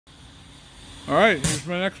Alright, here's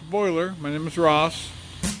my next boiler. My name is Ross.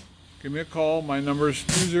 Give me a call. My number is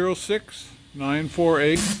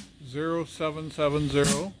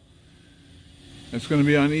 206-948-0770. It's going to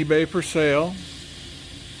be on eBay for sale.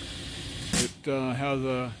 It has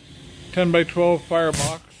a 10 by 12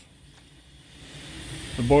 firebox.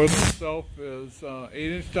 The boiler itself is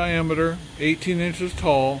 8-inch diameter, 18 inches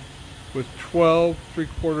tall, with 12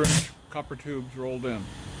 3/4 inch copper tubes rolled in.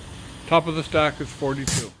 Top of the stack is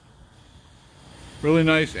 42. Really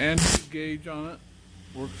nice antique gauge on it.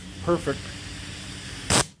 Works perfect.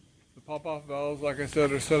 The pop-off valves, like I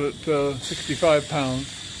said, are set at 65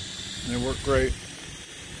 pounds. And they work great.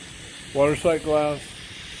 Water sight glass.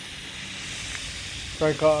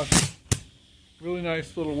 Tricock. Really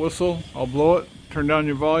nice little whistle. I'll blow it. Turn down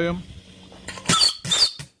your volume.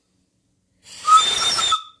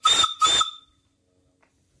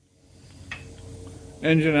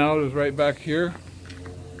 Engine out is right back here.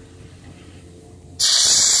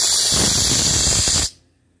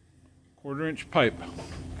 Quarter-inch pipe.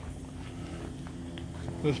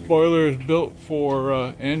 This boiler is built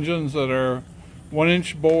for engines that are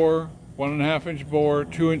 1-inch bore, 1.5-inch bore,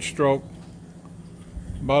 2-inch stroke,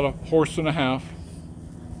 about 1.5 horses.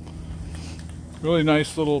 Really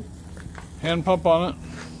nice little hand pump on it.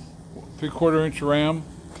 3/4 inch ram.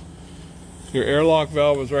 Your airlock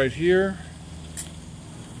valve is right here.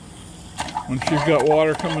 Once you've got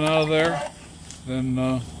water coming out of there,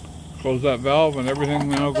 then close that valve and everything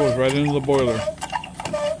now goes right into the boiler.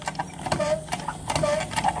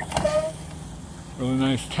 Really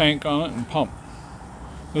nice tank on it and pump.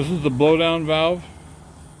 This is the blowdown valve.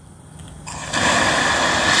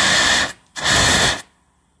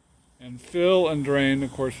 And fill and drain,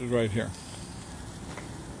 of course, is right here.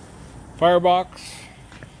 Firebox.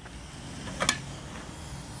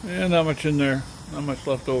 And not much in there. Not much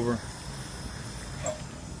left over.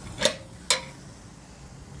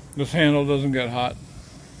 This handle doesn't get hot.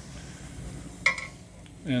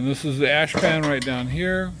 And this is the ash pan right down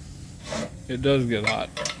here. It does get hot.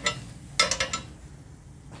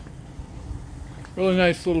 Really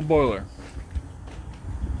nice little boiler.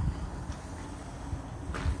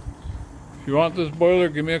 If you want this boiler,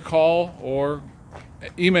 give me a call or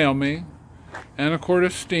email me. Anna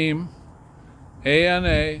Cortes Steam,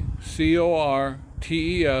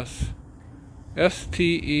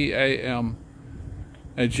 ANACORTESSTEAM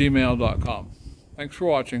 @gmail.com. Thanks for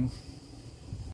watching.